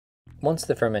Once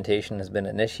the fermentation has been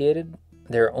initiated,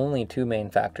 there are only two main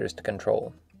factors to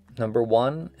control. Number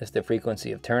 1 is the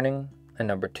frequency of turning, and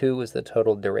number 2 is the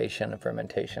total duration of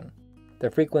fermentation.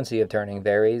 The frequency of turning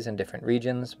varies in different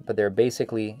regions, but there are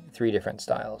basically 3 different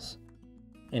styles.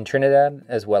 In Trinidad,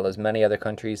 as well as many other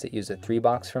countries that use a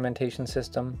 3-box fermentation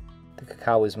system, the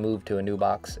cacao is moved to a new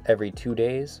box every 2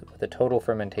 days with a total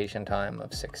fermentation time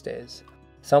of 6 days.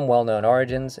 Some well-known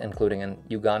origins, including in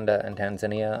Uganda and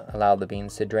Tanzania, allow the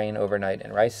beans to drain overnight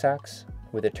in rice sacks,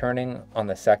 with a turning on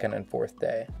the 2nd and 4th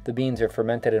day. The beans are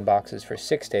fermented in boxes for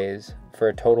 6 days, for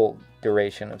a total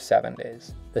duration of 7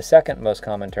 days. The second most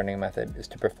common turning method is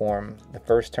to perform the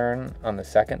first turn on the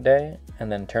 2nd day,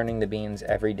 and then turning the beans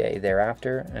every day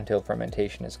thereafter until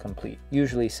fermentation is complete,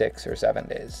 usually 6 or 7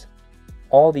 days.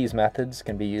 All these methods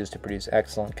can be used to produce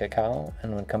excellent cacao,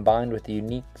 and when combined with the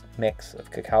unique mix of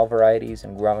cacao varieties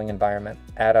and growing environment,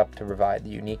 add up to provide the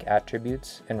unique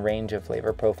attributes and range of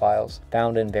flavor profiles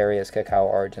found in various cacao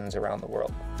origins around the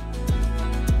world.